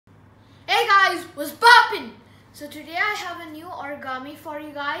guys, what's poppin'? So today I have a new origami for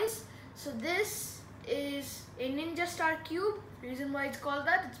you guys. So this is a ninja star cube. Reason why it's called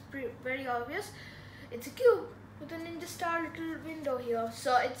that, it's very obvious. It's a cube with a ninja star little window here.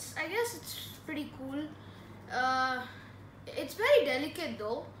 So I guess it's pretty cool. It's very delicate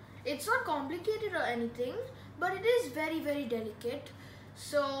though. It's not complicated or anything, but it is very delicate.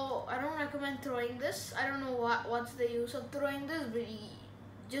 So I don't recommend throwing this. I don't know what's the use of throwing this, but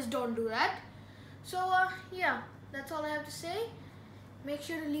just don't do that. So yeah, that's all I have to say. Make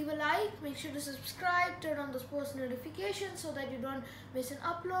sure to leave a like, make sure to subscribe, turn on those post notifications so that you don't miss an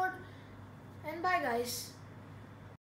upload. And bye guys.